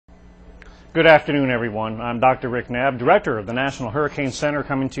Good afternoon, everyone. I'm Dr. Rick Knabb, Director of the National Hurricane Center,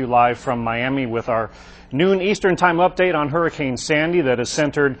 coming to you live from Miami with our noon Eastern Time update on Hurricane Sandy that is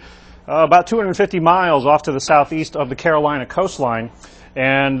centered about 250 miles off to the southeast of the Carolina coastline.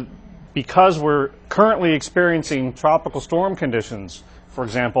 And because we're currently experiencing tropical storm conditions, for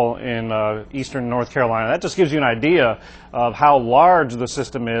example, in eastern North Carolina, that just gives you an idea of how large the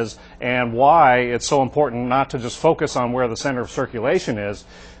system is and why it's so important not to just focus on where the center of circulation is,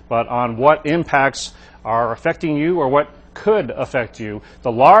 but on what impacts are affecting you or what could affect you.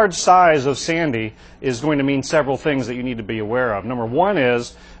 The large size of Sandy is going to mean several things that you need to be aware of. Number one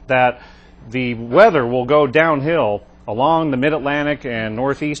is that the weather will go downhill along the mid-Atlantic and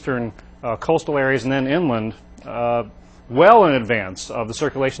northeastern coastal areas and then inland well in advance of the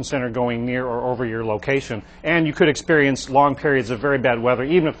circulation center going near or over your location. And you could experience long periods of very bad weather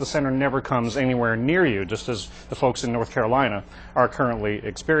even if the center never comes anywhere near you, just as the folks in North Carolina are currently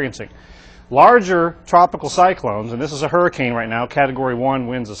experiencing. Larger tropical cyclones, and this is a hurricane right now, Category 1,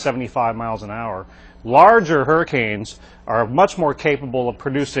 winds of 75 miles an hour. Larger hurricanes are much more capable of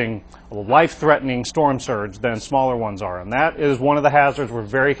producing a life-threatening storm surge than smaller ones are. And that is one of the hazards we're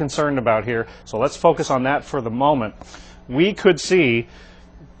very concerned about here. So let's focus on that for the moment. We could see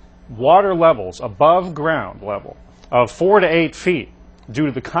water levels above ground level of 4 to 8 feet due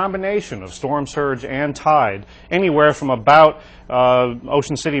to the combination of storm surge and tide, anywhere from about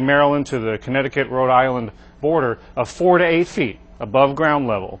Ocean City, Maryland to the Connecticut-Rhode Island border of 4 to 8 feet above ground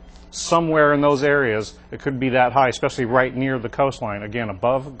level. Somewhere in those areas it could be that high, especially right near the coastline, again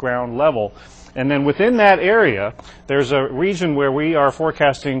above ground level. And then within that area there's a region where we are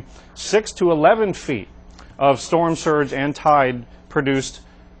forecasting 6 to 11 feet of storm surge and tide produced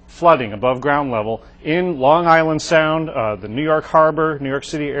flooding above ground level in Long Island Sound, the New York Harbor, New York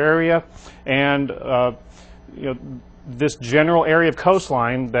City area, and this general area of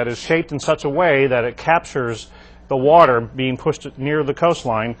coastline that is shaped in such a way that it captures the water being pushed near the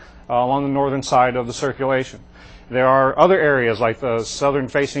coastline along the northern side of the circulation. There are other areas like the southern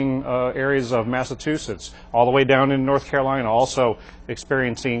facing areas of Massachusetts, all the way down in North Carolina, also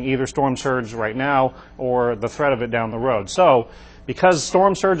experiencing either storm surge right now or the threat of it down the road. So because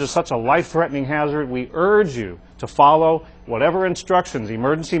storm surge is such a life-threatening hazard, we urge you to follow whatever instructions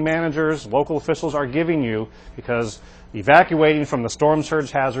emergency managers, local officials are giving you, because evacuating from the storm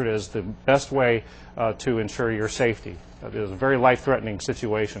surge hazard is the best way to ensure your safety. It is a very life-threatening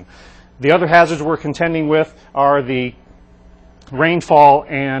situation. The other hazards we're contending with are the rainfall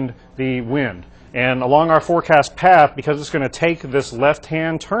and the wind. And along our forecast path, because it's going to take this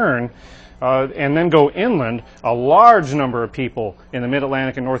left-hand turn and then go inland, a large number of people in the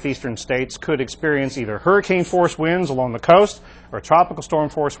mid-Atlantic and northeastern states could experience either hurricane-force winds along the coast or tropical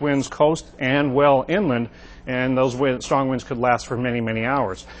storm-force winds coast and well inland, and those strong winds could last for many, many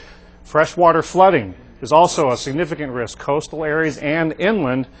hours. Freshwater flooding is also a significant risk, coastal areas and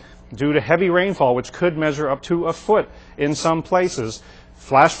inland, due to heavy rainfall, which could measure up to a foot in some places.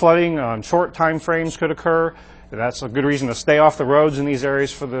 Flash flooding on short time frames could occur. That's a good reason to stay off the roads in these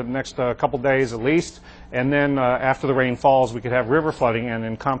areas for the next couple days at least. And then after the rain falls, we could have river flooding, and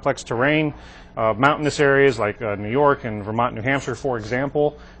in complex terrain, mountainous areas like New York and Vermont, New Hampshire, for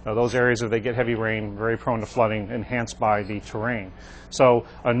example, those areas, if they get heavy rain, very prone to flooding enhanced by the terrain. So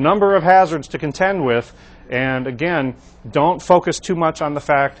a number of hazards to contend with, and again, don't focus too much on the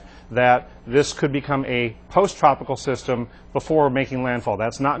fact that this could become a post-tropical system before making landfall.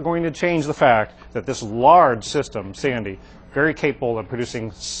 That's not going to change the fact that this large system, Sandy, very capable of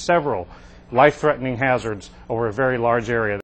producing several life-threatening hazards over a very large area.